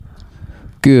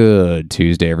Good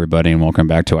Tuesday, everybody, and welcome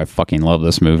back to I Fucking Love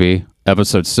This Movie.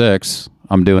 Episode 6,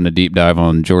 I'm doing a deep dive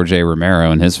on George A. Romero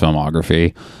and his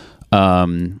filmography.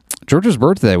 George's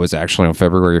birthday was actually on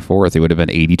February 4th. He would have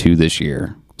been 82 this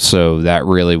year. So that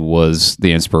really was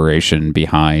the inspiration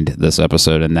behind this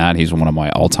episode, and that he's one of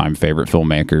my all-time favorite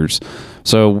filmmakers.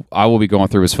 So I will be going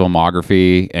through his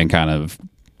filmography and kind of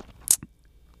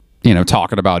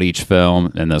talking about each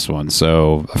film in this one.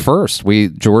 So first,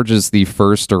 George is the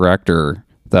first director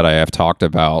that I have talked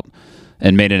about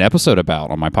and made an episode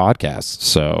about on my podcast.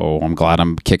 So I'm glad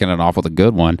I'm kicking it off with a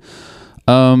good one.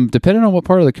 Depending on what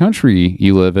part of the country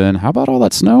you live in, how about all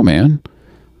that snow, man?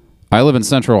 I live in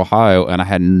Central Ohio, and I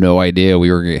had no idea we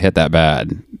were going to hit that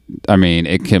bad. I mean,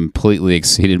 it completely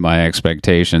exceeded my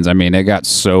expectations. I mean, it got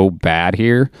so bad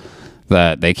here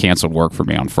that they canceled work for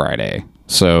me on Friday.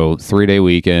 So 3-day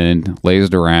weekend,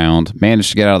 lazed around,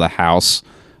 managed to get out of the house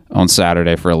on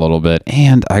Saturday for a little bit,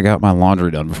 and I got my laundry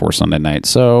done before Sunday night.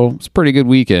 So it's a pretty good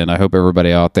weekend. I hope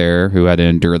everybody out there who had to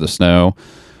endure the snow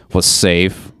was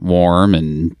safe, warm,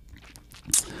 and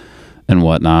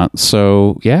whatnot.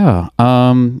 So yeah,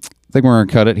 I think we're going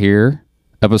to cut it here.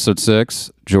 Episode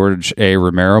 6, George A.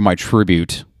 Romero, my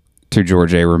tribute to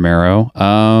George A. Romero.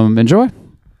 Enjoy.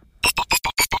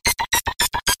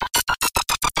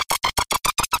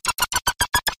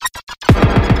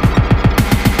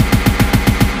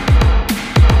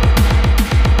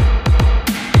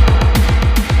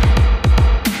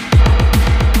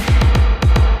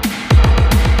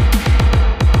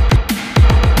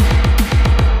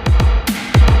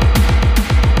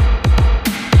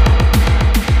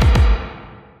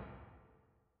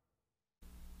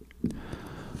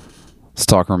 Let's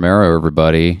talk Romero,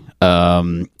 everybody.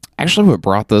 Actually, what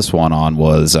brought this one on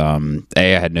was, I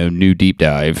had no new deep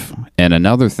dive. And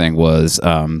another thing was,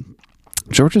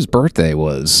 George's birthday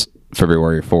was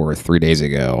February 4th, 3 days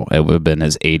ago. It would have been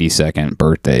his 82nd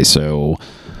birthday. So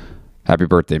happy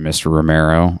birthday, Mr.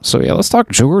 Romero. So yeah, let's talk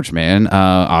George, man.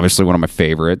 Obviously one of my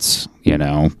favorites,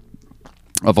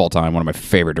 of all time, one of my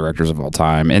favorite directors of all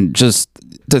time. And just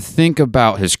to think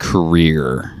about his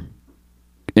career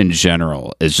in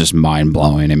general is just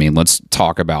mind-blowing. I mean, let's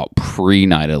talk about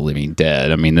pre-Night of the Living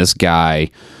Dead. I mean, this guy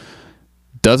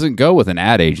doesn't go with an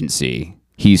ad agency.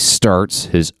 He starts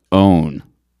his own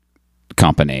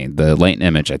company. The Latent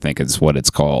Image, I think is what it's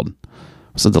called.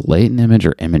 Was it the Latent Image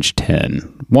or Image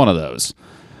 10? One of those.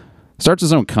 Starts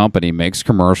his own company, makes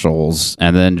commercials,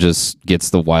 and then just gets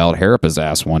the wild hair up his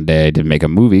ass one day to make a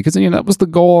movie, because that was the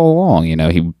goal all along.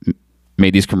 He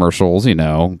made these commercials,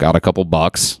 got a couple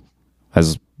bucks,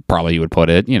 as probably you would put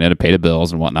it, to pay the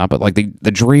bills and whatnot. But like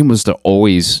the dream was to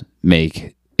always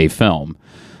make a film.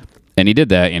 And he did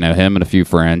that, him and a few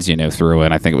friends, threw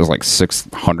in, I think it was like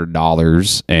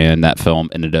 $600. And that film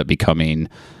ended up becoming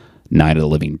Night of the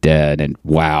Living Dead. And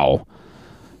wow,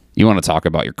 you want to talk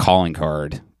about your calling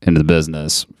card into the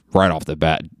business right off the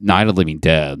bat. Night of the Living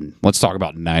Dead. Let's talk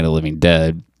about Night of the Living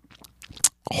Dead.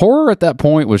 Horror at that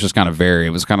point was just kind of it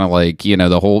was kind of like,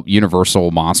 the whole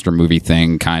Universal monster movie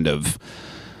thing kind of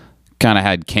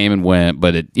had came and went,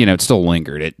 but it still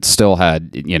lingered. It still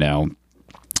had,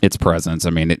 its presence.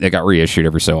 I mean, it got reissued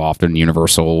every so often.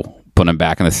 Universal put them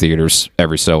back in the theaters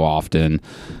every so often.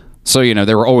 So,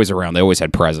 they were always around. They always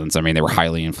had presence. I mean, they were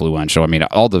highly influential. I mean,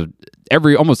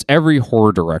 almost every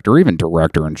horror director, even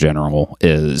director in general,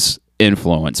 is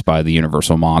influenced by the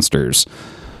Universal monsters.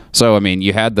 So, I mean,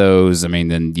 you had those. I mean,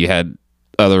 then you had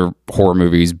other horror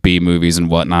movies, B movies and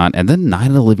whatnot. And then Night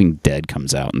of the Living Dead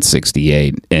comes out in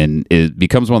 1968. And it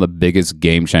becomes one of the biggest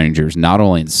game changers, not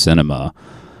only in cinema,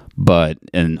 but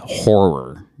in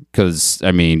horror. Because,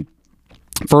 I mean,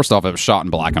 first off, it was shot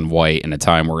in black and white in a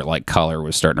time where, color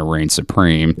was starting to reign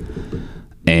supreme.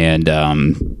 And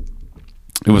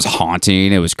it was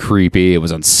haunting. It was creepy. It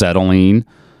was unsettling.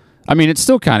 I mean, it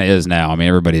still kind of is now. I mean,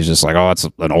 everybody's just like, oh, it's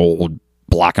an old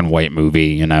black and white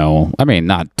movie, I mean,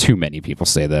 not too many people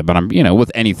say that, but I'm,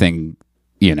 with anything,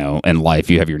 in life,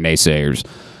 you have your naysayers,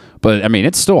 but I mean,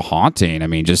 it's still haunting. I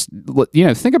mean, just,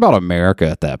 think about America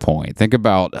at that point. Think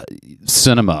about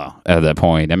cinema at that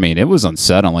point. I mean, it was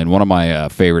unsettling. One of my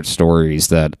favorite stories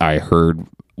that I heard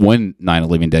when Night of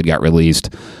the Living Dead got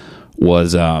released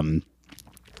was, I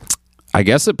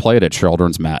guess it played a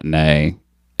children's matinee,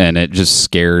 and it just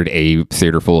scared a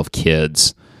theater full of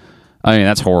kids. I mean,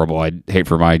 that's horrible. I'd hate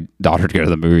for my daughter to go to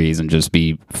the movies and just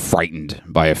be frightened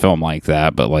by a film like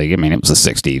that. But, I mean, it was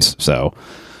the 60s. So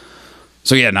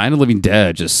yeah, Night of the Living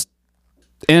Dead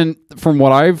and from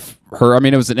what I've heard, I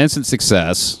mean, it was an instant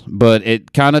success, but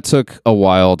it kind of took a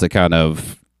while to kind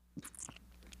of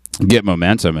get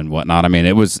momentum and whatnot. I mean,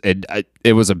 it was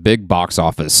a big box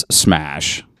office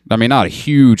smash. I mean, not a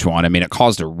huge one. I mean, it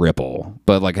caused a ripple.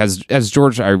 But like as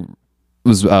George, I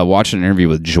was watching an interview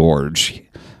with George,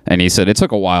 and he said it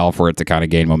took a while for it to kind of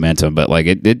gain momentum, but like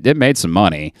it made some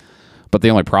money. But the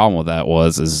only problem with that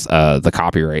was the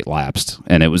copyright lapsed,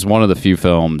 and it was one of the few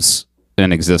films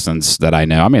in existence that I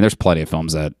know. I mean, there's plenty of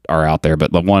films that are out there,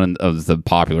 but the one of the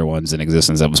popular ones in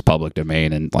existence that was public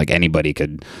domain, and like anybody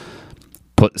could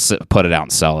put it out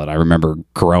and sell it. I remember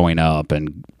growing up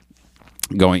and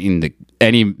going into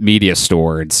any media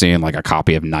store and seeing like a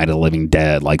copy of Night of the Living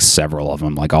Dead, like several of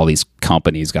them, like all these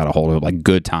companies got a hold of it, like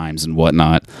Good Times and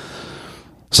whatnot.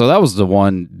 So that was the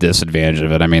one disadvantage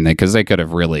of it. I mean, because they could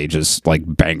have really just like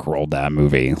bankrolled that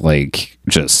movie, like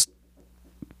just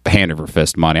hand over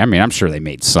fist money. I mean, I'm sure they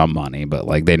made some money, but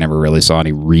like they never really saw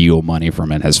any real money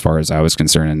from it as far as I was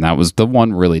concerned. And that was the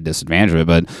one really disadvantage of it.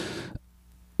 But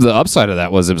the upside of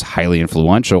that was it was highly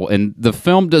influential, and the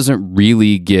film doesn't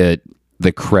really get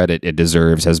the credit it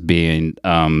deserves as being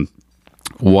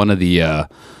one of the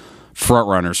front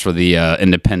runners for the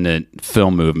independent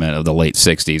film movement of the late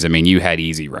 60s. I mean, you had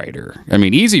Easy Rider. I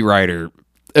mean, Easy Rider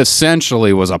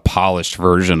essentially was a polished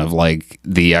version of like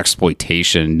the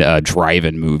exploitation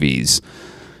drive-in movies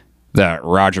that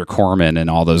Roger Corman and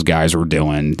all those guys were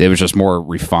doing. It was just more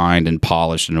refined and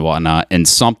polished and whatnot, and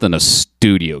something a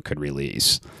studio could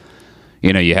release.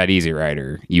 You know, you had Easy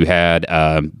Rider. You had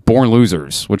Born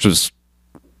Losers, which was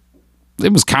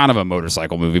kind of a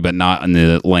motorcycle movie, but not in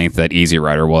the length that Easy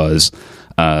Rider was.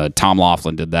 Tom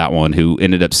Laughlin did that one, who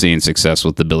ended up seeing success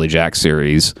with the Billy Jack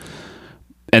series.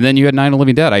 And then you had Night of the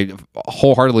Living Dead. I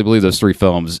wholeheartedly believe those three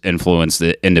films influenced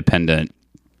the independent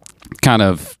kind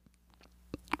of,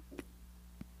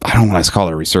 I don't want to call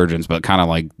it a resurgence, but kind of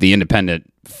like the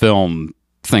independent film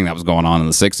thing that was going on in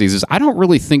the 60s. Is I don't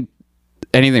really think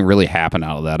anything really happened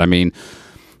out of that. I mean,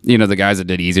 you know, the guys that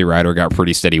did Easy Rider got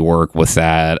pretty steady work with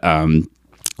that.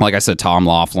 Like I said, Tom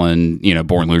Laughlin, you know,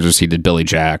 Born Losers, he did Billy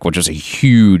Jack, which was a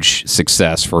huge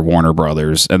success for Warner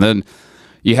Brothers. And then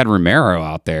you had Romero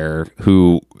out there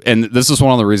who, and this is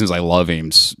one of the reasons I love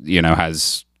him, you know,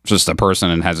 has just a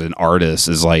person and as an artist,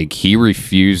 is like he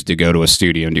refused to go to a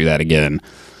studio and do that again.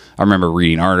 I remember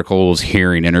reading articles,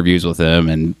 hearing interviews with him,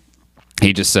 and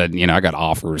he just said, you know, I got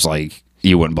offers like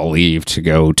you wouldn't believe to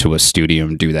go to a studio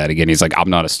and do that again. He's like, I'm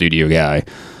not a studio guy.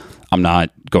 I'm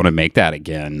not going to make that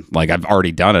again. Like, I've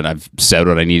already done it. I've said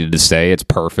what I needed to say. It's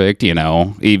perfect, you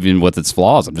know, even with its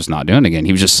flaws. I'm just not doing it again.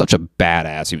 He was just such a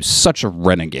badass. He was such a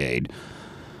renegade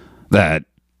that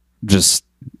just,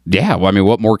 yeah, well, I mean,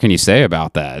 what more can you say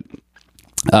about that?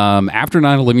 After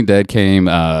Night of the Living Dead came,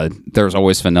 There Was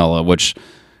Always Vanilla, which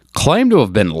claimed to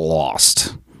have been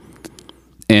lost.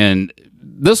 And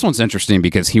this one's interesting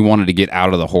because he wanted to get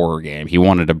out of the horror game. He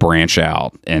wanted to branch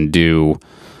out and do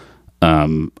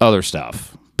other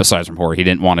stuff besides from horror. He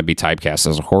didn't want to be typecast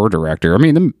as a horror director. I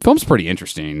mean, the film's pretty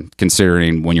interesting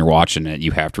considering when you're watching it,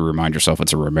 you have to remind yourself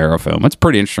it's a Romero film. It's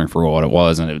pretty interesting for what it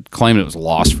was, and it claimed it was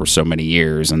lost for so many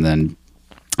years. And then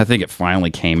I think it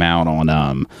finally came out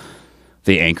on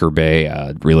the Anchor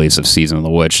Bay release of Season of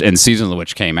the Witch, and Season of the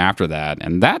Witch came after that.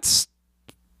 And that's,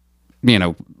 you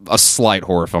know, a slight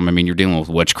horror film. I mean, you're dealing with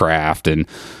witchcraft and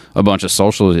a bunch of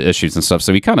social issues and stuff.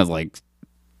 So he kind of like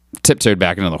tiptoed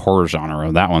back into the horror genre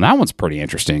of that one. That one's pretty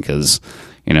interesting because,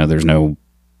 you know, there's no,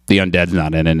 the undead's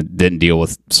not in it, and it didn't deal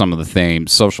with some of the same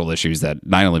social issues that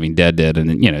Night of the Living Dead did,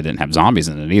 and, you know, it didn't have zombies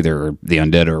in it either, or the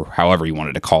undead, or however you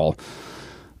wanted to call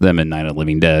them in Night of the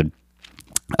Living Dead.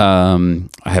 I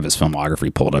have his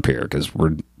filmography pulled up here because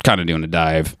we're kind of doing a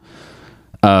dive.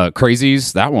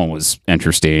 Crazies, that one was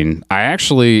interesting. I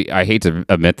hate to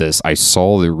admit this, I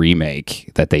saw the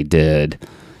remake that they did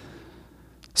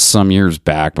some years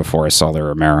back before I saw the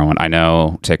Romero one. I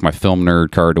know, take my film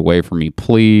nerd card away from me,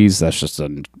 please. That's just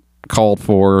uncalled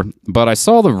for. But I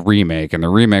saw the remake, and the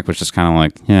remake was just kind of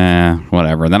like, yeah,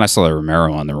 whatever. And then I saw the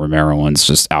Romero one. The Romero one's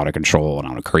just out of control and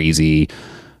out of crazy.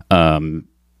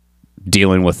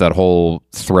 Dealing with that whole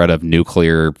threat of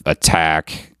nuclear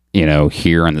attack, you know,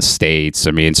 here in the States.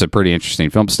 I mean, it's a pretty interesting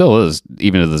film. Still is,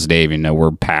 even to this day, even though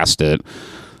we're past it.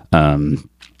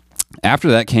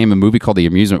 After that came a movie called The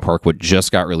Amusement Park, which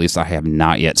just got released. I have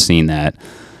not yet seen that.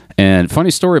 And funny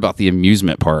story about The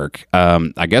Amusement Park.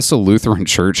 I guess a Lutheran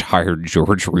church hired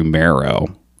George Romero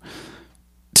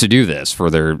to do this for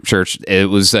their church. It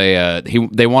was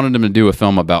they wanted him to do a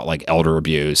film about like elder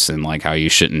abuse and like how you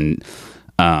shouldn't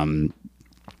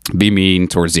be mean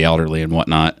towards the elderly and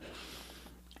whatnot.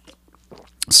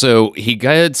 So he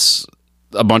gets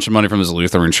a bunch of money from his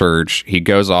Lutheran church. He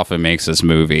goes off and makes this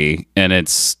movie, and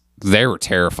they were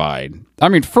terrified. I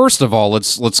mean, first of all,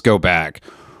 let's go back.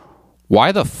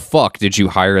 Why the fuck did you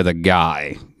hire the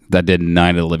guy that did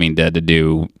Night of the Living Dead to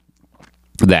do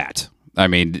that. I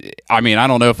mean, I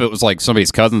don't know if it was like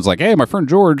somebody's cousin's like, hey, my friend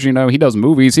George, he does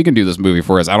movies. He can do this movie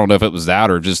for us. I don't know if it was that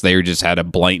or just they just had a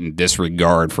blatant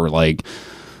disregard for like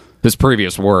his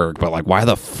previous work. But like, why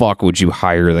the fuck would you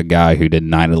hire the guy who did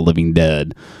Night of the Living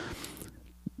Dead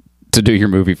to do your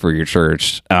movie for your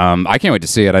church? I can't wait to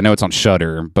see it. I know it's on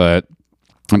Shudder, but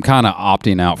I'm kind of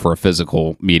opting out for a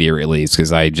physical media release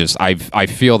because I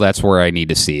feel that's where I need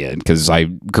to see it because I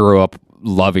grew up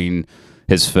loving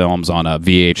his films on a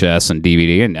VHS and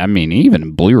DVD, and I mean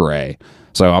even Blu-ray.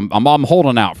 So I'm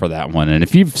holding out for that one. And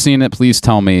if you've seen it, please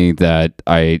tell me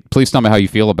how you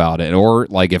feel about it, or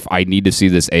like if I need to see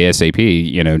this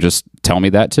ASAP, just tell me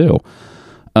that too.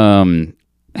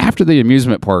 After the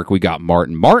amusement park, we got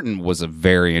Martin. Martin was a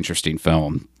very interesting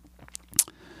film.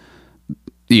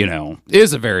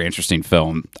 Is a very interesting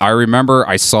film. I remember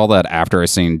I saw that after I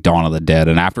seen Dawn of the Dead,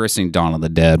 and after I seen Dawn of the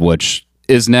Dead, which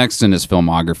is next in his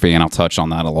filmography, and I'll touch on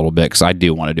that a little bit because I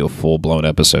do want to do a full-blown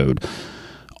episode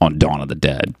on Dawn of the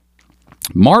Dead.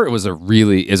 Martin was a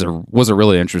really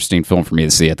interesting film for me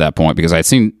to see at that point because I'd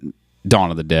seen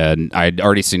Dawn of the Dead. I'd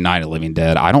already seen Night of the Living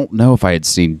Dead. I don't know if I had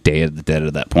seen Day of the Dead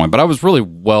at that point, but I was really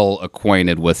well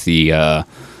acquainted with the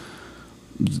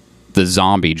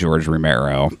zombie George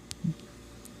Romero.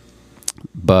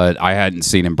 But I hadn't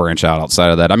seen him branch out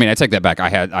outside of that. I mean, I take that back. I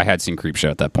had seen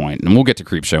Creepshow at that point, and we'll get to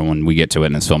Creepshow when we get to it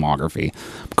in his filmography,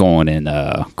 going in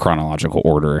chronological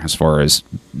order as far as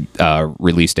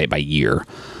release date by year.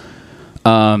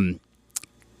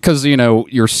 Because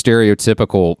your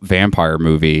stereotypical vampire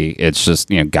movie, it's just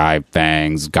guy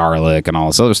fangs, garlic, and all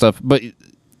this other stuff. But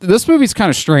this movie's kind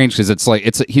of strange because it's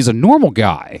like he's a normal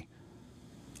guy.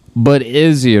 But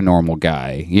is he a normal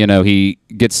guy? He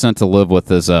gets sent to live with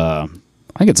his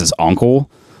I think it's his uncle.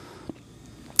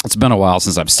 It's been a while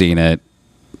since I've seen it,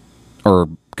 or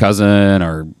cousin,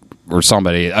 or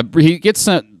somebody. He gets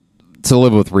sent to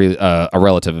live with a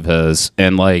relative of his,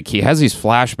 and like he has these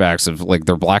flashbacks of like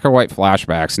they're black or white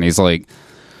flashbacks, and he's like,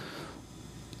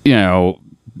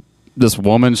 this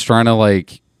woman's trying to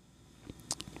like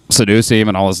seduce him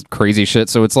and all this crazy shit.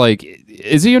 So it's like,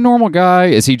 is he a normal guy?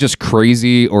 Is he just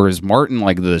crazy, or is Martin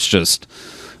like this just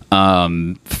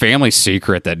family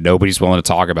secret that nobody's willing to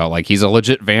talk about? Like he's a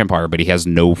legit vampire, but he has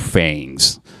no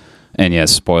fangs. And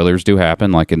yes, spoilers do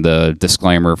happen, like in the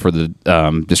disclaimer for the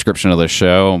description of the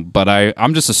show. But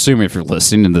I'm just assuming if you're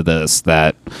listening to this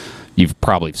that you've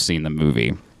probably seen the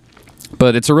movie.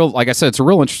 But it's like I said, it's a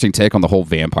real interesting take on the whole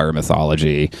vampire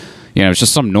mythology. It's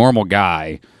just some normal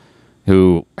guy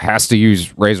who has to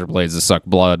use razor blades to suck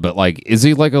blood. But like, is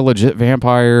he like a legit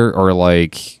vampire, or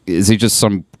like, is he just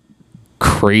some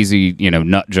crazy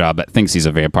nut job that thinks he's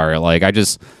a vampire? Like,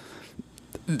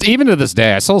 even to this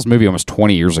day, I saw this movie almost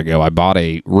 20 years ago. I bought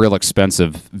a real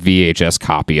expensive VHS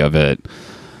copy of it,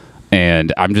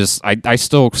 and I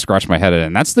still scratch my head at it.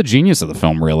 And that's the genius of the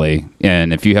film, really.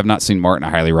 And if you have not seen Martin, I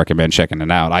highly recommend checking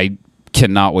it out. I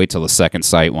cannot wait till the Second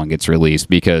Sight one gets released,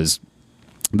 because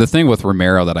the thing with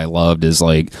Romero that I loved is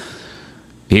like,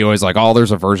 he always like, oh,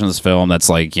 there's a version of this film that's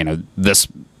like, this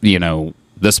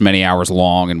many hours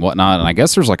long and whatnot. And I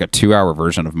guess there's like a 2-hour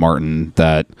version of Martin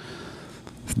that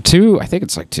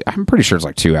I'm pretty sure it's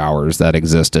like 2 hours that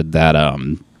existed that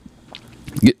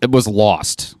it was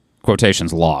lost,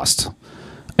 quotations lost,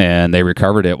 and they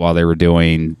recovered it while they were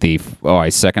doing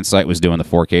Second Sight was doing the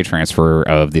 4K transfer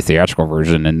of the theatrical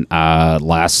version. And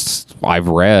last I've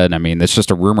read, I mean, it's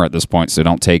just a rumor at this point, so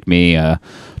don't take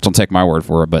my word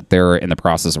for it, but they're in the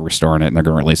process of restoring it, and they're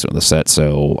going to release it with a set.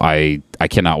 So I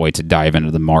cannot wait to dive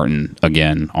into the Martin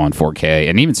again on 4K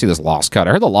and even see this lost cut.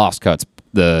 I heard the lost cuts,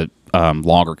 the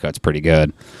longer cut's pretty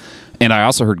good. And I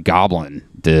also heard Goblin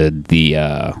did the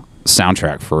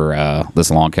soundtrack for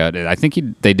this long cut. I think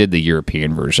they did the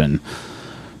European version.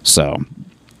 So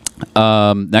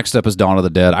next up is Dawn of the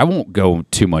Dead. I won't go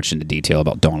too much into detail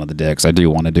about Dawn of the Dead because I do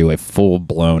want to do a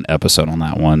full-blown episode on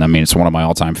that one. I mean, it's one of my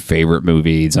all-time favorite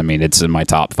movies. I mean, it's in my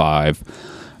top 5.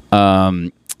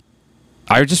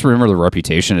 I just remember the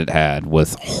reputation it had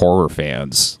with horror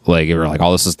fans. Like, they were like,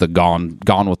 oh, this is the Gone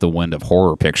with the Wind of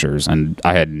horror pictures. And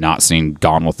I had not seen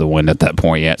Gone with the Wind at that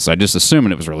point yet. So I just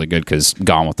assumed it was really good because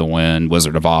Gone with the Wind,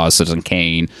 Wizard of Oz, Citizen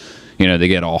Kane, they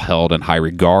get all held in high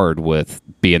regard with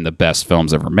being the best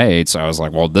films ever made. So I was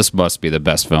like, well, this must be the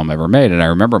best film ever made. And I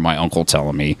remember my uncle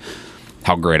telling me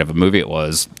how great of a movie it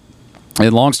was.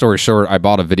 And long story short, I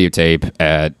bought a videotape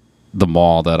at the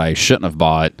mall that I shouldn't have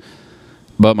bought.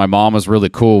 But my mom was really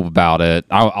cool about it.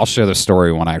 I'll share the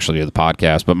story when I actually do the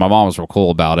podcast. But my mom was real cool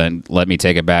about it and let me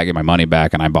take it back, get my money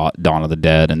back, and I bought Dawn of the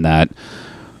Dead. And that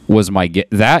was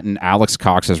that and Alex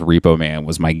Cox's Repo Man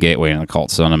was my gateway into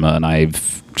cult cinema, and I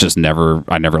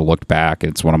never looked back.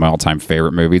 It's one of my all-time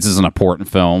favorite movies. This is an important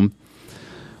film.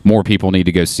 More people need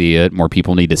to go see it. More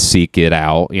people need to seek it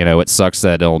out. You know, it sucks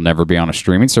that it'll never be on a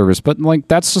streaming service, but like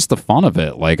that's just the fun of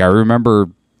it. Like I remember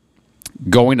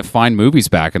going to find movies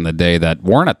back in the day that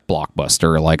weren't at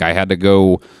Blockbuster. Like I had to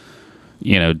go,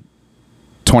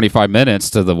 25 minutes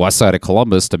to the west side of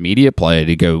Columbus to Media Play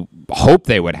to go hope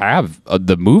they would have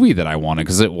the movie that I wanted,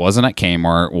 because it wasn't at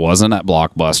Kmart, wasn't at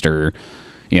Blockbuster.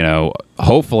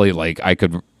 Hopefully like I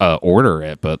could order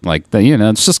it, but like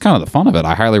it's just kind of the fun of it.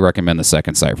 I highly recommend the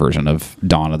second sight version of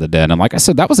Dawn of the Dead, and like I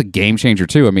said, that was a game changer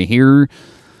too. I mean, here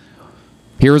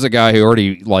was a guy who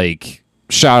already like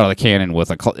shot out of the cannon with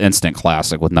an instant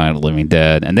classic with Night of the Living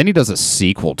Dead, and then he does a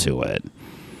sequel to it,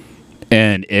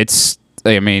 and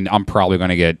I'm probably going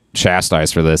to get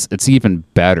chastised for this. It's even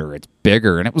better. It's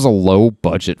bigger, and it was a low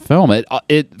budget film.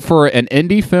 It for an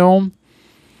indie film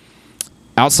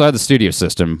outside the studio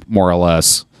system, more or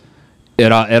less,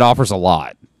 it offers a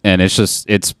lot, and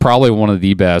it's probably one of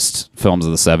the best films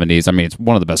of the 70s. I mean, it's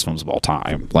one of the best films of all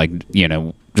time. Like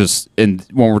just when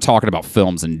we're talking about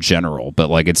films in general, but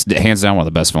like it's hands down one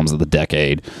of the best films of the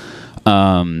decade.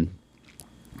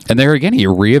 And there again, he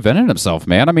reinvented himself,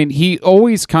 man. I mean, he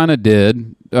always kind of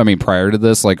did. I mean, prior to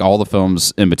this, like all the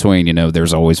films in between,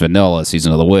 there's always Vanilla,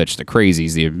 Season of the Witch, The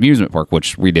Crazies, The Amusement Park,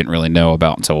 which we didn't really know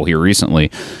about until here recently.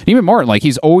 And even Martin, like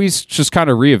he's always just kind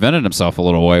of reinvented himself a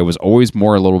little way. Was always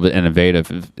more a little bit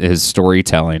innovative, his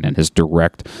storytelling and his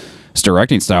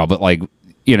directing style. But like,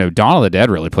 Dawn of the Dead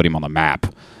really put him on the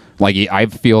map. Like I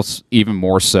feel even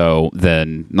more so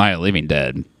than Night of the Living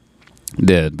Dead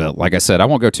did. But like I said, I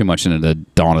won't go too much into the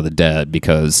Dawn of the Dead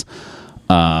because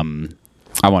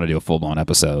I want to do a full-blown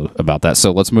episode about that.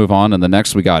 So let's move on. And the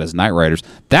next we got is Night Riders.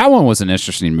 That one was an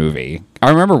interesting movie. I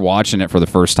remember watching it for the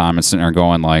first time and sitting there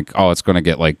going like, oh, it's going to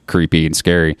get like creepy and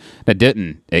scary. It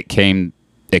didn't. It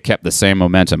kept the same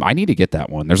momentum. I need to get that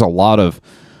one. There's a lot of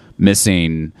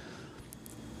missing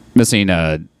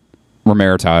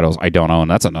Romero titles I don't own.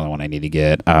 That's another one I need to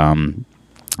get. I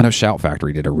know Shout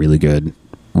Factory did a really good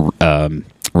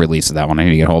release of that one. I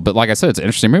need to get hold. But like I said, it's an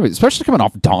interesting movie, especially coming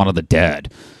off Dawn of the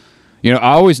Dead. I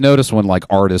always notice when like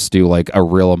artists do like a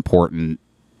real important,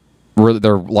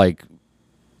 their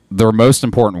most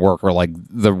important work, or like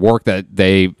the work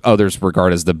that others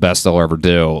regard as the best they'll ever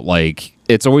do. Like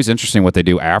it's always interesting what they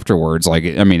do afterwards. Like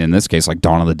I mean, in this case, like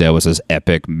Dawn of the Dead was this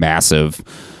epic, massive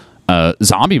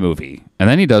zombie movie, and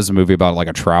then he does a movie about like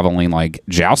a traveling like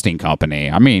jousting company.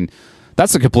 I mean,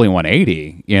 that's a complete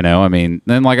 180. I mean,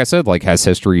 then like I said, like has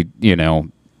history.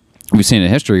 We've seen in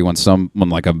history when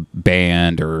like a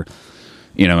band or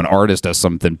an artist does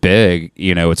something big,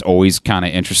 it's always kind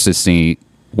of interesting to see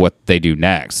what they do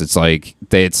next. It's like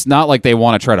it's not like they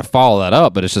want to try to follow that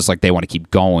up, but it's just like they want to keep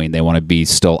going. They want to be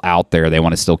still out there. They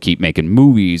want to still keep making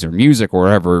movies or music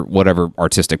or whatever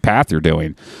artistic path you're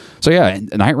doing. So yeah,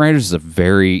 Night Riders is a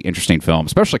very interesting film,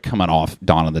 especially coming off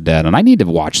Dawn of the Dead. And I need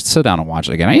to sit down and watch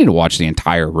it again. I need to watch the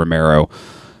entire Romero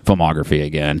filmography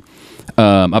again.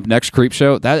 Up next,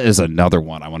 Creepshow. That is another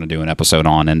one I want to do an episode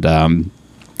on, and I'm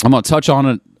going to touch on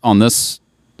it on this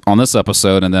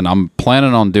episode, and then I'm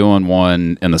planning on doing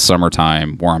one in the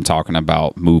summertime where I'm talking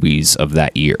about movies of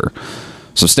that year.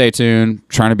 So stay tuned.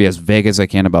 Trying to be as vague as I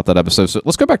can about that episode. So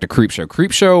let's go back to Creepshow.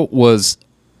 Creepshow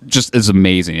is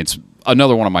amazing. It's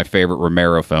another one of my favorite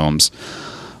Romero films.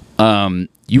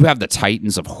 You have the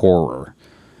titans of horror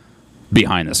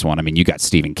behind this one. I mean, you got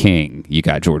Stephen King, you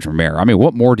got George Romero. I mean,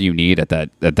 what more do you need at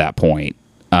that point?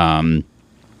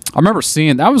 I remember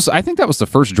seeing I think that was the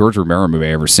first George Romero movie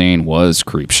I ever seen was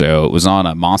Creepshow. It was on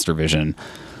a Monster Vision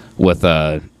with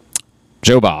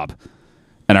Joe Bob.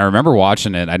 And I remember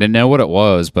watching it. I didn't know what it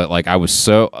was, but like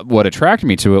what attracted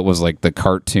me to it was like the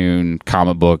cartoon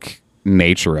comic book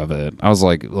nature of it. I was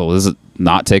like, well, is it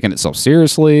not taking itself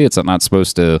seriously? It's not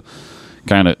supposed to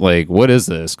kind of like, what is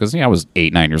this? Because I was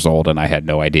 8, 9 years old and I had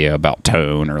no idea about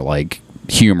tone or like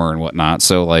humor and whatnot.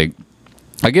 So like,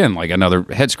 again, like another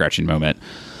head scratching moment.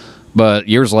 But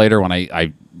years later, when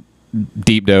I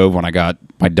deep dove, when I got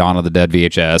my Dawn of the Dead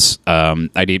VHS,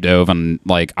 I deep dove and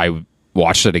like I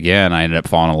watched it again. I ended up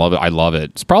falling in love with it. I love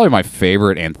it. It's probably my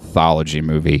favorite anthology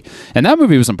movie, and that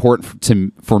movie was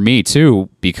important for me too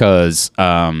because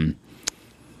I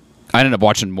ended up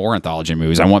watching more anthology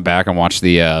movies. I went back and watched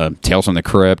the Tales from the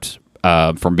Crypt,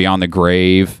 From Beyond the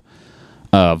Grave,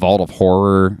 Vault of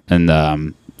Horror, and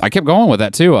I kept going with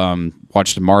that too.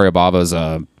 Watched Mario Bava's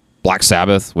Black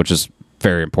Sabbath, which is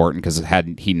very important because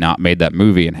had he not made that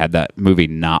movie and had that movie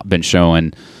not been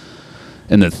showing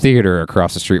in the theater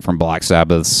across the street from Black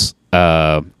Sabbath's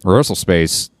reversal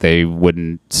space, they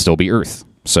wouldn't still be Earth.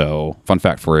 So, fun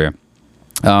fact for you.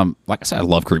 Like I said, I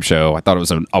love Creepshow. I thought it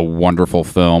was a wonderful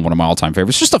film, one of my all-time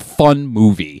favorites. Just a fun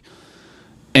movie.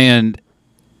 And,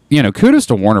 kudos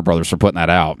to Warner Brothers for putting that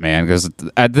out, man. Because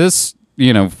at this,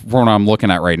 from what I'm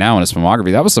looking at right now in his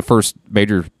filmography, that was the first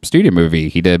major studio movie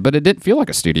he did, but it didn't feel like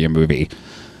a studio movie.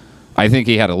 I think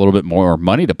he had a little bit more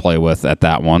money to play with at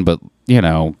that one, but,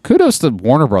 kudos to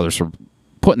Warner Brothers for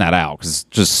putting that out,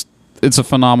 because it's a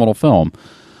phenomenal film.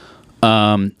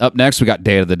 Up next, we got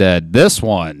Day of the Dead. This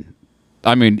one,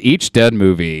 each Dead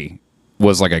movie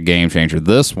was like a game changer.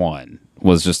 This one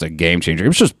was just a game changer. It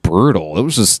was just brutal. It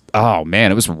was just, oh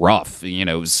man, it was rough. It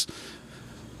was,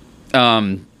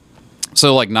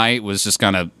 so like night was just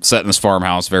kind of set in this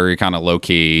farmhouse, very kind of low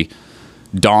key.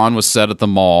 Dawn was set at the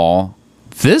mall.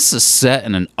 This is set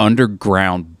in an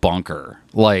underground bunker.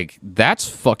 Like, that's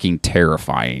fucking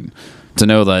terrifying to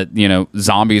know that,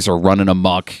 zombies are running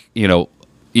amok,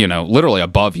 literally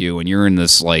above you, and you're in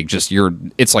this, like,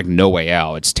 it's like no way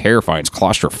out. It's terrifying. It's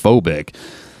claustrophobic.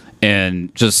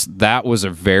 And just, that was a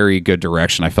very good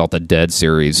direction I felt the Dead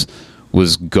series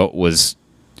was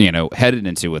headed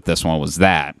into with this one, was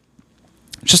that.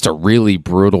 Just a really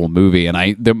brutal movie.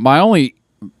 And my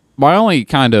only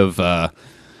kind of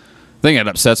thing that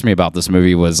upsets me about this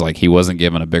movie was, like, he wasn't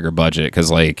given a bigger budget, because,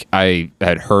 like, I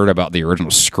had heard about the original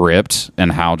script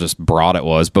and how just broad it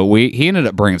was, but he ended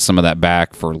up bringing some of that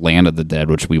back for Land of the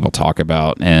Dead, which we will talk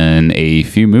about in a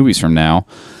few movies from now.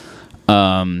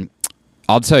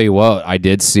 I'll tell you what, I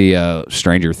did see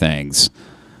Stranger Things,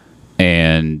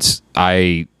 and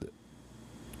I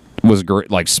was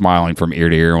like smiling from ear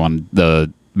to ear when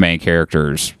the main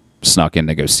characters snuck in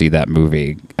to go see that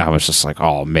movie. I was just like,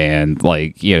 oh man,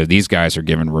 like, these guys are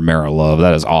giving Romero love.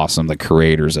 That is awesome. The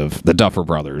creators of the Duffer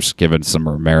Brothers giving some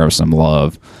Romero some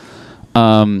love.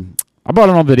 I bought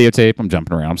it on videotape. I'm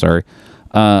jumping around. I'm sorry.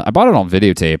 I bought it on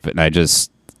videotape, and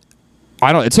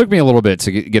it took me a little bit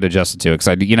to get adjusted to it, because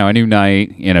I knew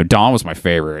Night, Dawn was my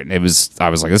favorite, and I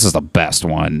was like, this is the best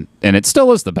one, and it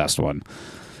still is the best one.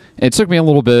 It took me a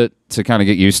little bit to kind of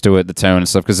get used to it, the tone and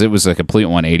stuff, because it was a complete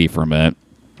 180 from it.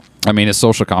 His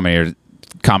social commentary,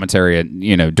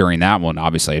 during that one,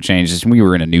 obviously it changed. We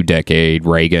were in a new decade,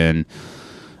 Reagan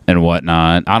and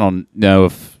whatnot. I don't know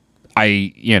if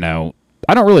I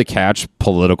don't really catch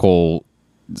political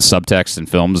subtext in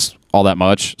films all that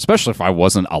much, especially if I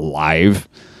wasn't alive.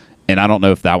 And I don't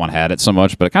know if that one had it so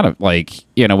much, but it kind of, like,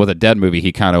 with a Dead movie,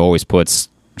 he kind of always puts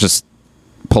just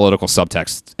political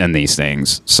subtext in these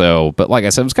things. So, but like I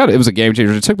said, it was a game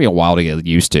changer. It took me a while to get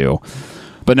used to.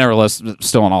 But nevertheless,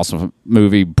 still an awesome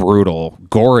movie. Brutal.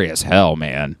 Gory as hell,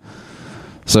 man.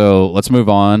 So, let's move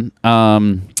on.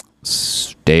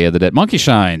 Day of the Dead. Monkey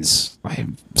Shines.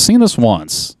 I've seen this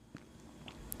once.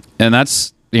 And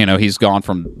that's, he's gone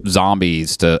from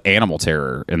zombies to animal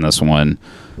terror in this one.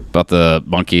 About the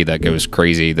monkey that goes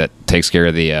crazy, that takes care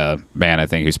of the man, I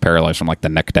think, who's paralyzed from, like, the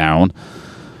neck down.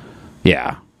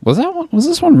 Yeah. Was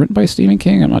this one written by Stephen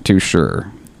King? I'm not too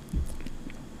sure.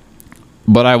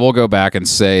 But I will go back and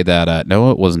say that, no,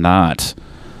 it was not.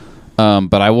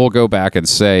 But I will go back and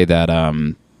say that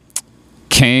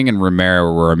King and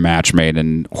Romero were a match made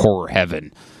in horror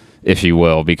heaven, if you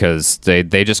will, because they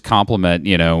just complement,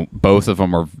 both of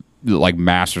them are like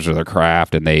masters of their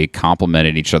craft, and they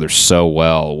complemented each other so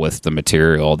well with the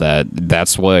material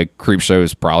that's why Creepshow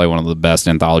is probably one of the best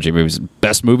anthology movies,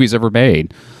 best movies ever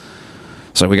made.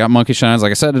 So we got Monkey Shines.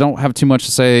 Like I said, I don't have too much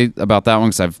to say about that one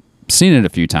because I've seen it a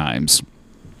few times.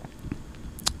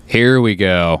 Here we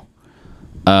go.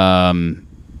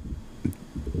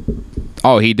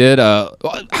 He did.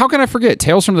 How can I forget?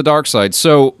 Tales from the Dark Side.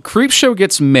 So Creepshow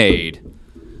gets made,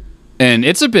 and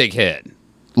it's a big hit.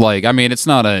 Like, it's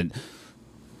not a.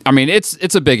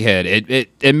 It's a big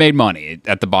hit. It made money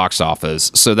at the box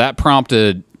office, so that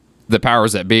prompted the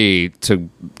powers that be to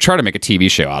try to make a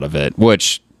TV show out of it,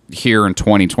 which here in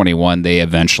 2021 they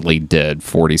eventually did,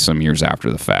 40 some years after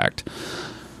the fact.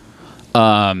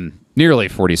 Nearly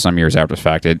 40 some years after the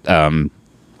fact. I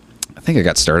think it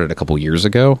got started a couple years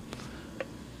ago.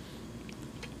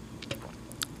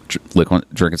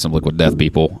 Drinking some liquid death,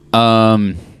 people.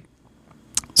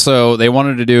 So they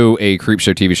wanted to do a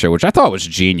Creepshow TV show, which I thought was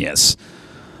genius,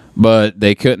 but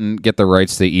they couldn't get the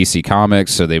rights to EC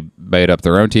Comics, so they made up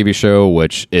their own TV show,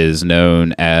 which is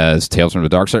known as Tales from the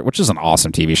Dark Side, which is an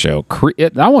awesome TV show.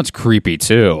 That one's creepy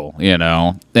too,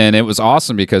 and it was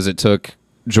awesome because it took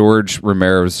George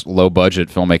Romero's low-budget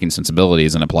filmmaking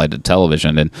sensibilities and applied to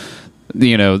television, and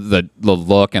the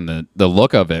look and the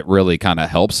look of it really kind of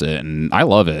helps it, and I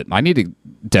love it. I need to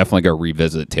definitely go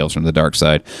revisit Tales from the Dark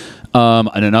Side. And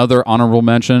another honorable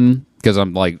mention, because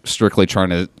I'm like strictly trying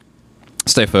to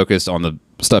stay focused on the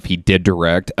stuff he did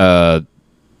direct.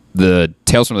 The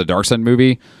Tales from the Dark Side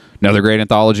movie, another great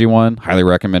anthology one. Highly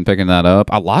recommend picking that up.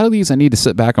 A lot of these I need to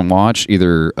sit back and watch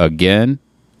either again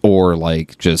or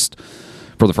like just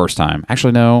for the first time.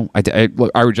 Actually, no,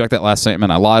 I reject that last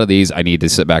statement. A lot of these I need to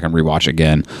sit back and rewatch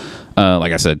again.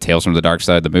 Like I said, Tales from the Dark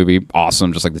Side, the movie,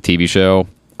 awesome, just like the TV show.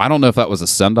 I don't know if that was a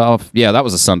send-off. Yeah, that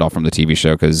was a send-off from the TV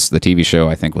show because the TV show,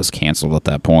 I think, was canceled at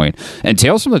that point. And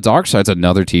Tales from the Dark Side's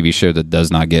another TV show that does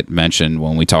not get mentioned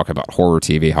when we talk about horror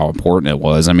TV, how important it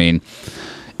was. I mean,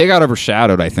 it got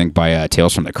overshadowed, I think, by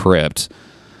Tales from the Crypt.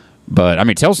 But, I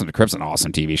mean, Tales from the Crypt's an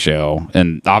awesome TV show.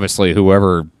 And obviously,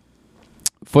 whoever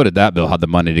footed that bill had the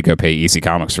money to go pay EC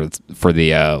Comics for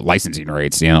the licensing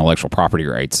rights, the intellectual property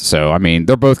rights. So I mean,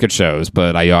 they're both good shows,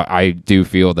 but I do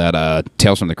feel that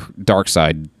Tales from the Dark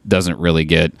Side doesn't really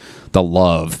get the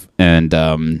love and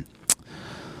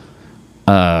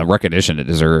recognition it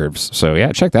deserves. So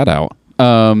yeah, check that out.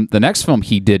 The next film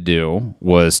he did do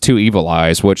was Two Evil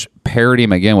Eyes, which paired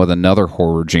him again with another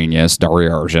horror genius,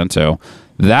 Dario Argento.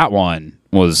 That one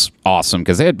was awesome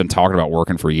because they had been talking about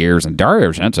working for years, and Dario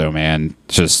Argento, man,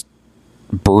 just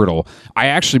brutal. I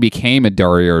actually became a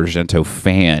Dario Argento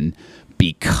fan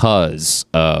because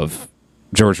of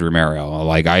George Romero.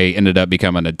 Like, I ended up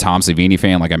becoming a Tom Savini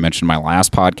fan, like I mentioned in my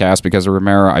last podcast, because of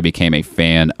Romero. I became a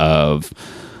fan of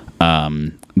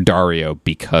Dario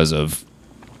because of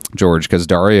George, because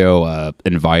Dario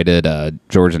invited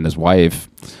George and his wife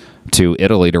to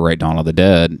Italy to write Dawn of the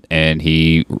Dead, and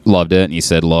he loved it, and he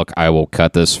said, look, I will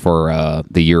cut this for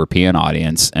the European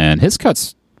audience, and his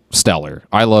cut's stellar.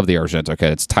 I love the Argento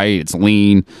cut. It's tight, it's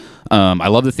lean. I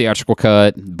love the theatrical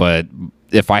cut, but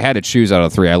if I had to choose out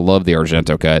of three, I love the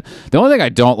Argento cut. The only thing I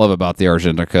don't love about the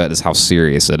Argento cut is how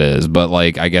serious it is, but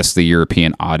like, I guess the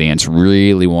European audience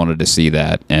really wanted to see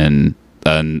that in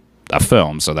a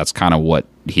film, so that's kind of what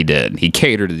he did. He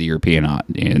catered to the European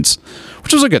audience,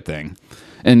 which was a good thing.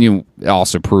 And it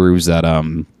also proves that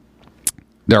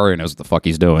Dario knows what the fuck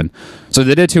he's doing. So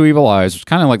they did Two Evil Eyes, which is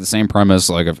kind of like the same premise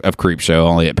like of Creepshow,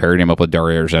 only it paired him up with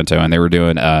Dario Argento, and they were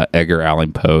doing Edgar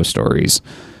Allan Poe stories.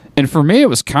 And for me, it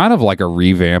was kind of like a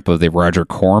revamp of the Roger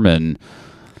Corman,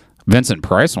 Vincent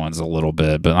Price ones a little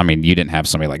bit. But I mean, you didn't have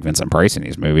somebody like Vincent Price in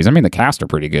these movies. I mean, the cast are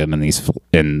pretty good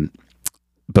in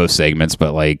both segments,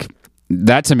 but like,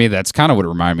 that to me, that's kind of what it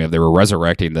reminded me of. They were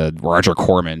resurrecting the Roger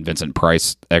Corman, Vincent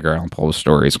Price, Edgar Allan Poe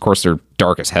stories. Of course, they're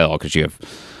dark as hell because you have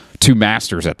two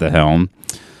masters at the helm.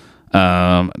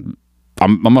 I'm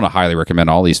going to highly recommend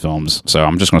all these films, so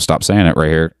I'm just going to stop saying it right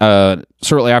here.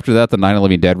 Shortly after that, the Night of the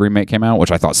Living Dead remake came out,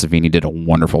 which I thought Savini did a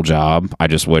wonderful job. I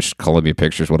just wish Columbia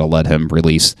Pictures would have let him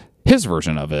release his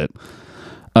version of it.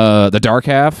 The Dark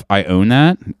Half, I own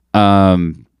that.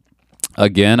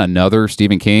 Again, another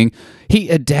Stephen King. He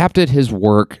adapted his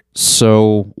work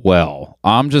so well.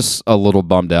 I'm just a little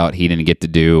bummed out he didn't get to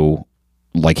do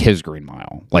like his Green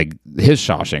Mile, like his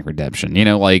Shawshank Redemption, you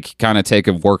know, like kind of take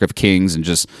a work of King's and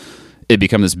just it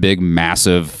become this big,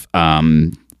 massive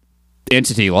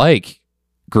entity like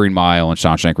Green Mile and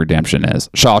Shawshank Redemption is.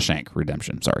 Shawshank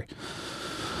Redemption, sorry.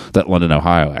 That London,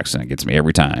 Ohio accent gets me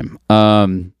every time.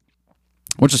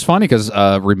 Which is funny because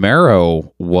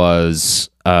Romero was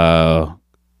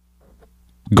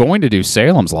going to do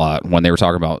Salem's Lot when they were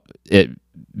talking about it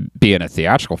being a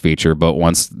theatrical feature, but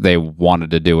once they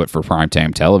wanted to do it for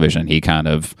primetime television, he kind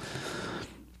of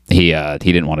he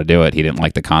didn't want to do it. He didn't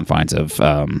like the confines of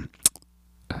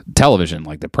television,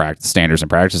 like the standards and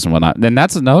practice and whatnot. And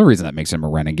that's another reason that makes him a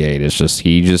renegade. It's just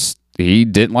he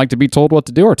didn't like to be told what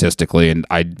to do artistically, and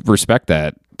I respect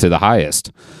that to the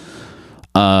highest.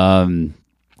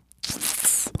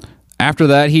 After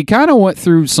that, he kind of went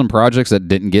through some projects that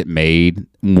didn't get made.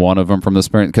 One of them from this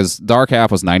point, because Dark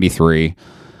Half was 93.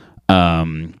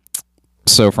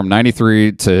 So from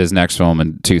 93 to his next film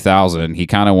in 2000, he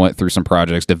kind of went through some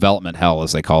projects, development hell,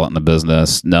 as they call it in the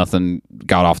business. Nothing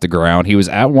got off the ground. He was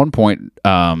at one point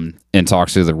in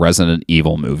talks to the Resident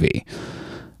Evil movie.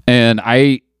 And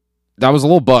I was a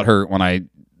little butthurt when I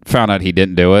found out he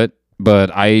didn't do it, but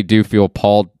I do feel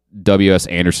Paul W.S.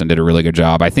 Anderson did a really good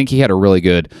job. I think he had a really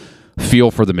good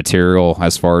feel for the material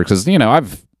as far, because, you know,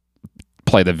 I've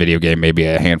played the video game maybe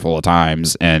a handful of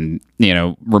times, and, you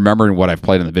know, remembering what I've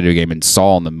played in the video game and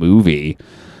saw in the movie,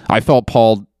 I felt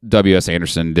Paul W.S.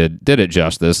 Anderson did it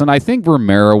justice. And I think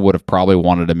Romero would have probably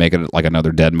wanted to make it like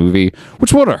another Dead movie,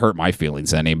 which would have hurt my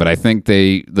feelings any, but I think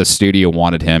the studio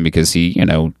wanted him because he, you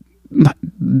know,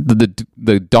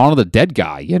 the Dawn of the Dead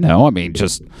guy, you know, I mean,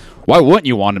 just why wouldn't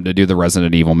you want him to do the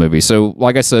Resident Evil movie? So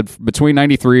like I said, between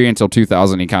 93 until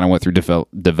 2000, he kind of went through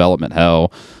development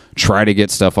hell. try to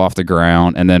get stuff off the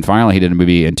ground. And then finally he did a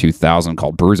movie in 2000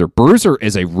 called Bruiser. Bruiser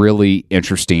is a really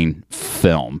interesting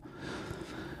film.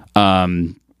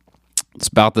 It's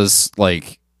about this,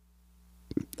 like,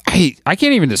 I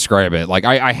can't even describe it. Like,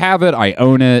 I have it, I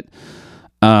own it.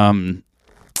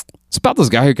 It's about this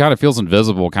guy who kind of feels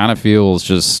invisible, kind of feels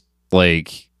just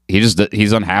like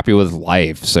he's unhappy with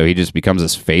life, so he just becomes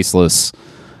this faceless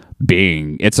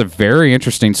being. It's a very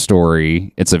interesting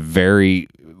story. It's a very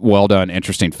well done,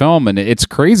 interesting film, and it's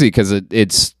crazy because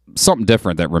it's something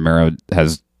different that Romero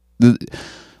has. Hold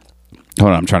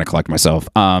on, I'm trying to collect myself.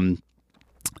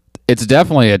 It's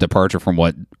definitely a departure from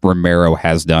what Romero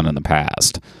has done in the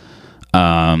past.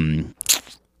 The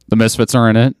Misfits are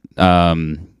in it.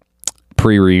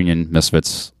 Pre-reunion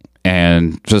Misfits,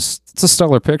 and just it's a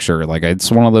stellar picture. Like, it's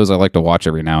one of those I like to watch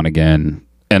every now and again.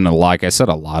 And like I said,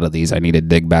 a lot of these I need to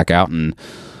dig back out and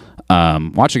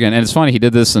watch again. And it's funny, he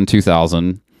did this in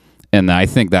 2000, and I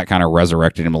think that kind of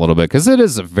resurrected him a little bit because it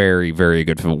is a very, very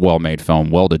good, well-made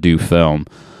film, well-to-do film.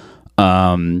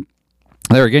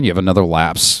 There again, you have another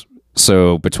lapse.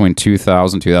 So between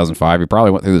 2000 2005, he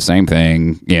probably went through the same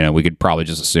thing. You know, we could probably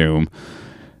just assume.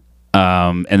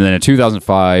 And then in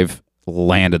 2005,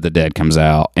 Land of the Dead comes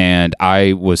out, and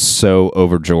I was so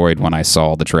overjoyed when I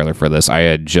saw the trailer for this. I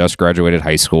had just graduated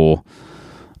high school,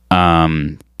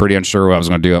 pretty unsure what I was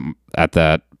going to do at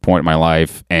that point in my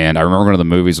life, and I remember going to the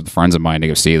movies with friends of mine to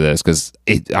go see this because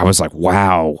I was like,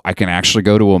 wow, I can actually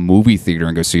go to a movie theater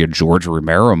and go see a George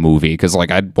Romero movie, because like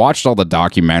I'd watched all the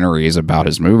documentaries about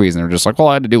his movies, and they're just like, well,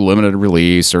 I had to do limited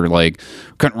release, or like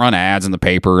couldn't run ads in the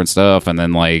paper and stuff, and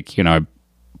then like,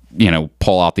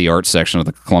 pull out the art section of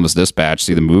the Columbus Dispatch,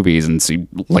 see the movies, and see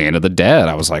Land of the Dead.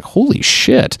 I was like, holy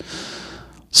shit.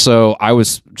 So I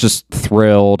was just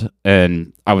thrilled,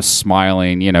 and I was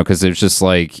smiling, because it's just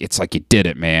like, it's like, you did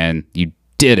it, man. You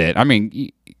did it. I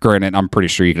mean, granted, I'm pretty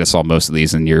sure you could have saw most of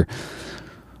these in your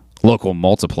local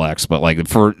multiplex, but like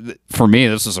for me,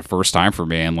 this was the first time for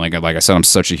me, and like I said, I'm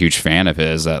such a huge fan of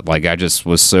his that like I was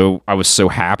so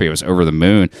happy. I was over the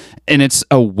moon, and it's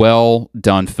a well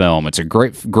done film. It's a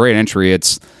great entry.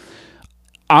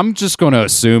 I'm just going to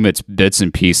assume it's bits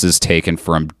and pieces taken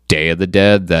from Day of the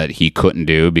Dead that he couldn't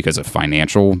do because of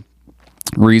financial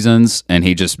reasons, and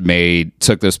he just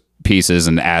took those pieces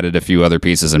and added a few other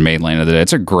pieces and made Land of the Dead.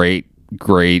 It's a great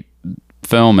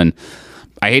film, and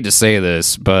I hate to say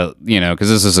this, but, because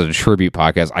this is a tribute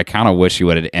podcast, I kind of wish he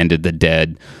would have ended the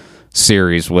Dead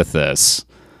series with this.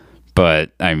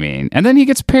 But, I mean, and then he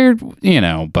gets paired,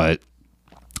 but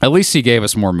at least he gave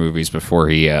us more movies before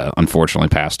he unfortunately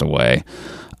passed away.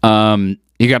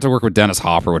 He got to work with Dennis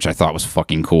Hopper, which I thought was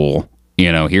fucking cool.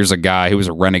 Here's a guy who was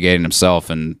a renegade in himself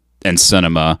in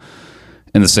cinema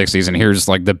in the 60s, and here's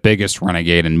like the biggest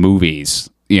renegade in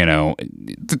movies.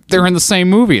 They're in the same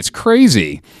movie. It's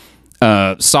crazy.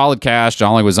 Solid cast.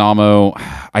 John Leguizamo.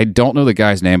 I don't know the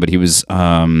guy's name, but he was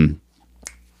the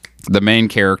main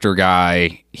character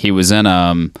guy. He was in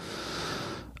a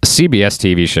CBS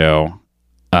TV show.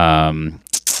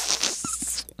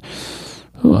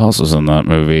 Who else was in that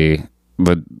movie?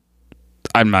 But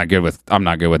I'm not good with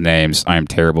names. I am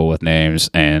terrible with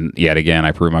names, and yet again,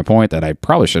 I prove my point that I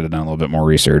probably should have done a little bit more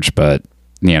research, but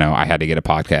I had to get a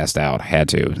podcast out. I had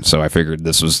to, so I figured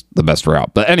this was the best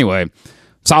route. But anyway,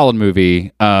 solid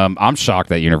movie. I'm shocked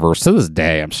that Universal, to this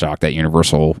day,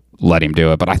 Universal let him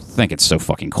do it, but I think it's so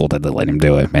fucking cool that they let him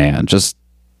do it, man. Just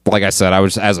like I said, I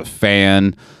was, as a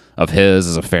fan of his,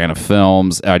 as a fan of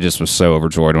films, I just was so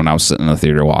overjoyed when I was sitting in the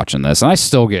theater watching this, and I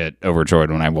still get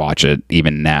overjoyed when I watch it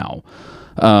even now.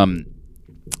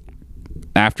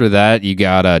 After that, you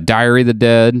got Diary of the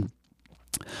Dead.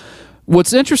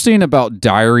 What's interesting about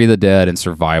Diary of the Dead and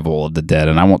Survival of the Dead,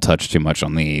 and I won't touch too much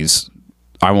on these.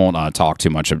 I won't talk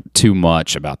too much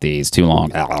about these too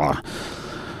long.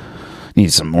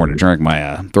 Need some more to drink.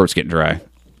 My throat's getting dry.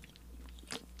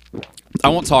 I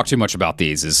won't talk too much about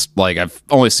these. Is like I've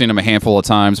only seen them a handful of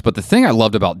times, but the thing I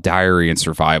loved about Diary and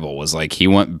Survival was like he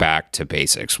went back to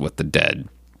basics with the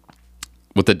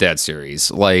Dead series.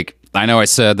 Like, I know I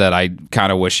said that I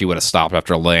kind of wish he would have stopped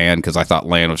after Land, because I thought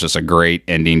Land was just a great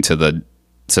ending to the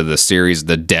series,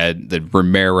 the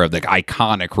Romero, the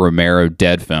iconic Romero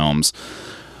Dead films.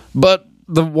 But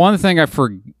the one thing I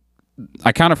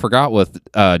kind of forgot with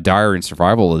Diary and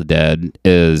Survival of the Dead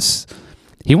is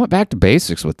he went back to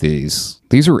basics with these.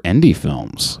 These were indie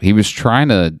films. He was trying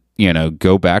to,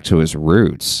 go back to his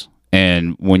roots.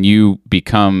 And when you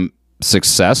become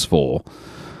successful,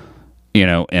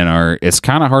 it's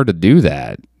kind of hard to do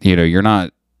that. You're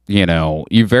not,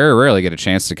 you very rarely get a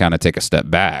chance to kind of take a step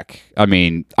back. I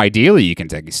mean, ideally you can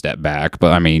take a step back,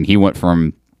 but I mean, he went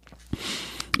from,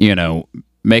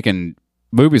 making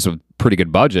movies with pretty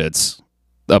good budgets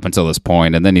up until this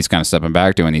point, and then he's kind of stepping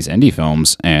back doing these indie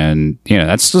films, and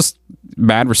that's just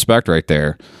mad respect right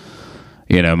there.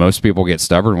 Most people get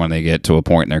stubborn when they get to a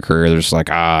point in their career. They're just like,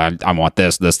 I want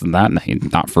this, and that, and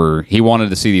he wanted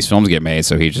to see these films get made,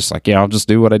 so he's just like, I'll just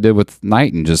do what I did with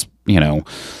Night and just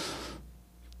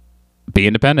be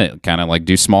independent, kind of like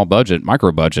do small budget,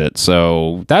 micro budget.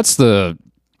 So that's the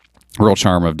real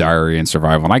charm of Diary and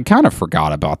Survival, and I kind of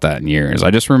forgot about that in years.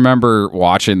 I just remember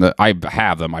watching I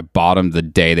have them. I bought them the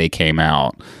day they came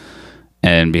out,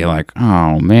 and be like,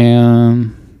 oh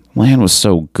man, Land was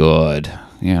so good.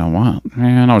 What?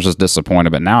 Man, I was just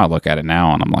disappointed. But now I look at it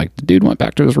now, and I'm like, the dude went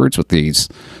back to his roots with these.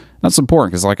 That's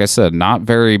important because, like I said, not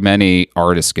very many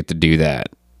artists get to do that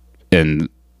in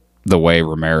the way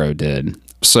Romero did.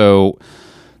 So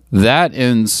that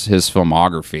ends his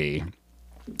filmography.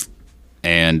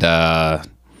 And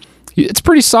it's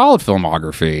pretty solid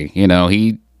filmography.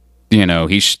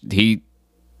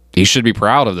 He should be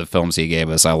proud of the films he gave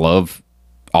us. I love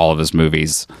all of his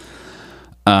movies.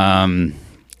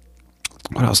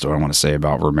 What else do I want to say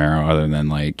about Romero other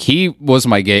than he was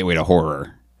my gateway to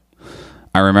horror.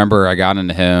 I remember I got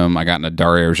into him, I got into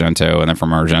Dario Argento, and then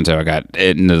from Argento I got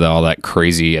into all that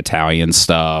crazy Italian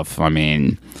stuff. I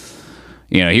mean,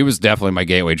 he was definitely my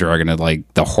gateway drug into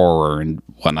the horror and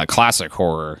whatnot, classic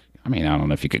horror. I mean, I don't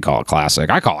know if you could call it classic.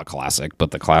 I call it classic,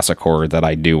 but the classic horror that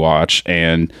I do watch.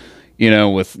 And,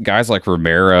 with guys like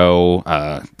Romero,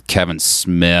 Kevin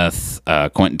Smith,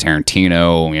 Quentin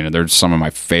Tarantino, they're some of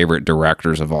my favorite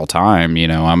directors of all time.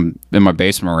 I'm in my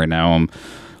basement right now. I'm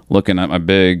looking at my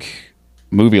big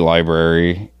movie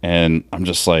library, and I'm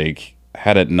just like,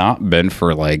 had it not been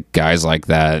for guys like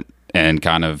that and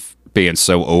kind of being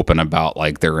so open about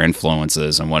their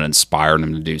influences and what inspired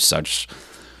them to do such,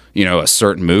 a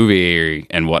certain movie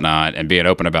and whatnot, and being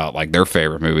open about their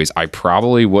favorite movies, I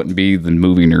probably wouldn't be the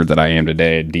movie nerd that I am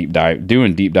today,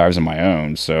 doing deep dives on my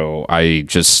own. So I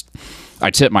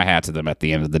tip my hat to them at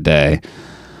the end of the day.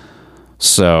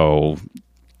 So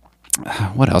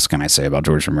what else can I say about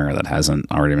George Romero that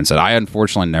hasn't already been said? I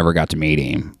unfortunately never got to meet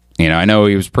him. I know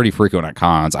he was pretty frequent at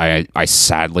cons. I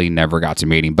sadly never got to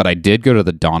meet him, but I did go to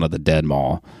the Dawn of the Dead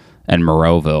Mall in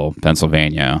Monroeville,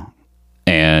 Pennsylvania.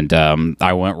 And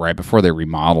I went right before they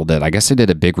remodeled it. I guess they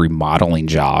did a big remodeling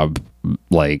job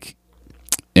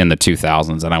in the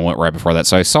 2000s, and I went right before that.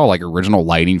 So I saw original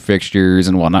lighting fixtures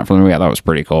and whatnot from the movie. I thought it was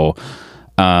pretty cool.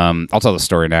 I'll tell the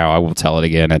story now. I will tell it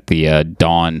again at the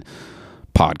Dawn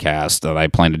podcast that I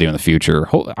plan to do in the future.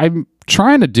 I'm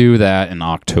trying to do that in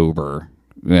October.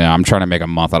 Yeah, I'm trying to make a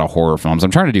month out of horror films.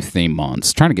 I'm trying to do theme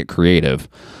months, trying to get creative.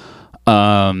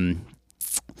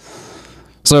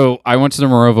 So I went to the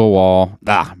Monroeville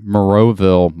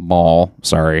Mall.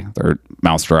 Sorry, their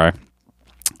mouth's dry.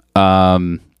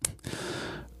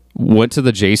 Went to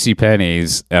the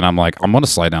JCPenney's, and I'm like, I'm going to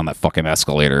slide down that fucking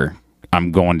escalator.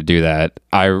 I'm going to do that.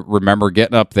 I remember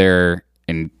getting up there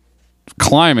and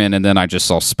climbing, and then I just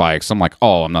saw spikes. I'm like,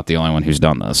 oh, I'm not the only one who's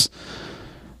done this.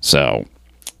 So,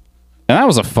 and that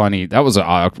was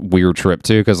a weird trip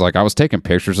too, because I was taking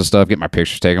pictures of stuff, getting my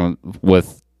pictures taken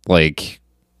with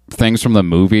things from the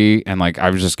movie, and I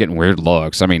was just getting weird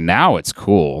looks. I mean, now it's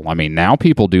cool. I mean, now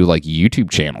people do YouTube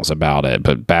channels about it,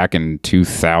 but back in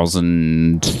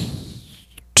 2002,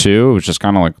 it was just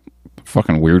kind of a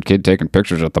fucking weird kid taking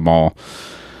pictures at the mall.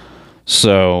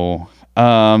 So,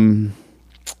 I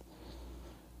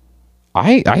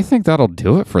think that'll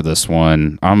do it for this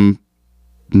one. I'm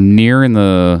nearing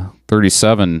the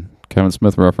 37 Kevin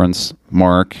Smith reference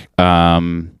mark.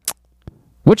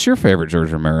 What's your favorite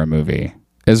George Romero movie?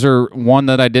 Is there one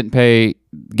that I didn't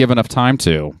give enough time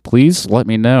to? Please let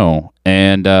me know.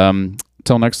 And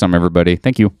until next time, everybody,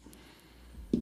 thank you.